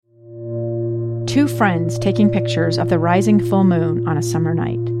Two friends taking pictures of the rising full moon on a summer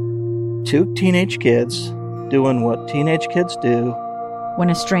night. Two teenage kids doing what teenage kids do. When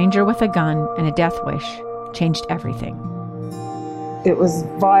a stranger with a gun and a death wish changed everything. It was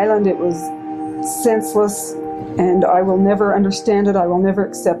violent, it was senseless, and I will never understand it, I will never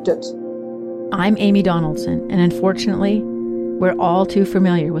accept it. I'm Amy Donaldson, and unfortunately, we're all too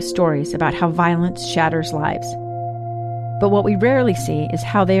familiar with stories about how violence shatters lives. But what we rarely see is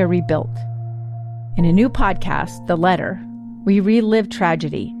how they are rebuilt. In a new podcast, The Letter, we relive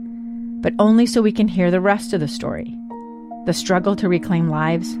tragedy, but only so we can hear the rest of the story. The struggle to reclaim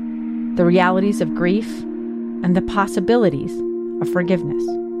lives, the realities of grief, and the possibilities of forgiveness.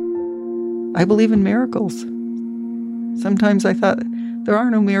 I believe in miracles. Sometimes I thought, there are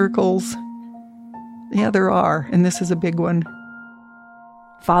no miracles. Yeah, there are, and this is a big one.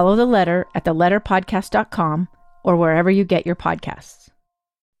 Follow The Letter at theletterpodcast.com or wherever you get your podcasts.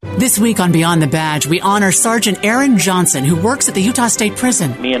 This week on Beyond the Badge, we honor Sergeant Aaron Johnson, who works at the Utah State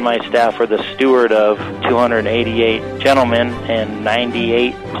Prison. Me and my staff are the steward of 288 gentlemen, and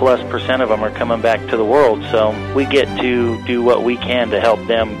 98+% of them are coming back to the world. So we get to do what we can to help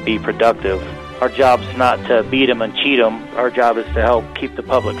them be productive. Our job's not to beat them and cheat them. Our job is to help keep the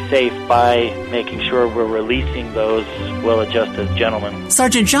public safe by making sure we're releasing those well-adjusted gentlemen.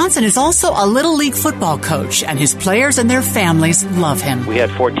 Sergeant Johnson is also a Little League football coach, and his players and their families love him. We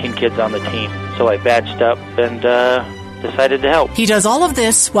had 14 kids on the team, so I badged up and decided to help. He does all of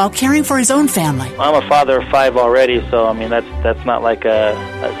this while caring for his own family. I'm a father of 5 already, so I mean that's not like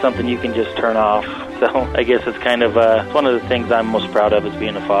something you can just turn off. So I guess it's kind of one of the things I'm most proud of is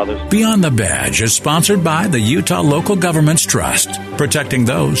being a father. Beyond the Badge is sponsored by the Utah Local Governments Trust, protecting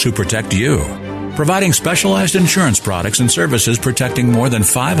those who protect you. Providing specialized insurance products and services protecting more than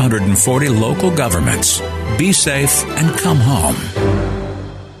 540 local governments. Be safe and come home.